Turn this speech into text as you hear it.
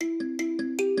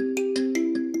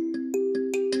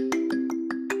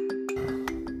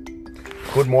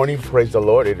Good morning, praise the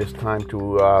Lord. It is time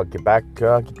to get back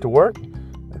get to work.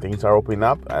 Things are opening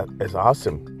up. It's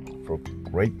awesome,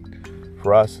 great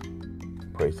for us.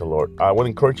 Praise the Lord. I want to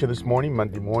encourage you this morning,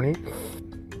 Monday morning.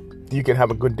 You can have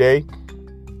a good day.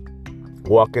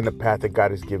 Walk in the path that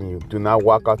God has given you. Do not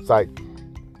walk outside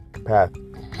the path.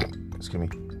 Excuse me.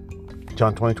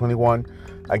 John 20:21.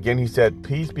 Again, he said,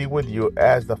 "Peace be with you.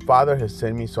 As the Father has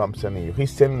sent me, so I'm sending you."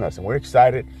 He's sending us, and we're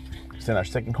excited. Send our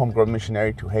second homegrown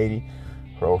missionary to Haiti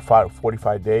for over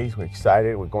 45 days. We're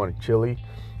excited. We're going to Chile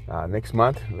next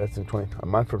month, a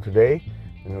month from today.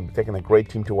 And we'll be taking a great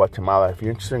team to Guatemala. If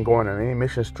you're interested in going on any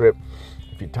mission trip,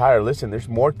 if you're tired, listen, there's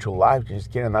more to life than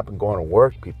just getting up and going to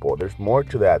work, people. There's more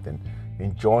to that than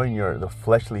enjoying the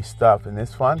fleshly stuff. And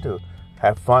it's fun to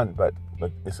have fun, but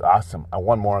it's awesome. I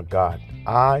want more of God.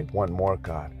 I want more of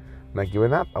God. I'm not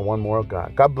giving up. I want more of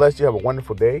God. God bless you. Have a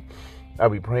wonderful day.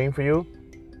 I'll be praying for you.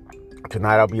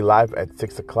 Tonight I'll be live at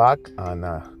 6 o'clock on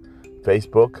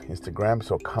Facebook, Instagram.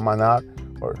 So come on out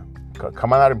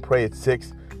and pray at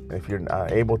 6. And if you're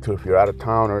able to, if you're out of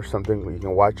town or something, you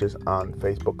can watch us on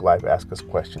Facebook Live. Ask us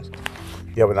questions.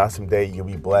 You have an awesome day. You'll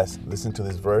be blessed. Listen to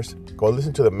this verse. Go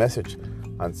listen to the message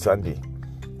on Sunday.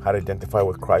 How to identify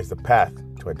with Christ. The path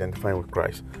to identifying with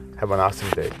Christ. Have an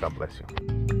awesome day. God bless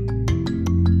you.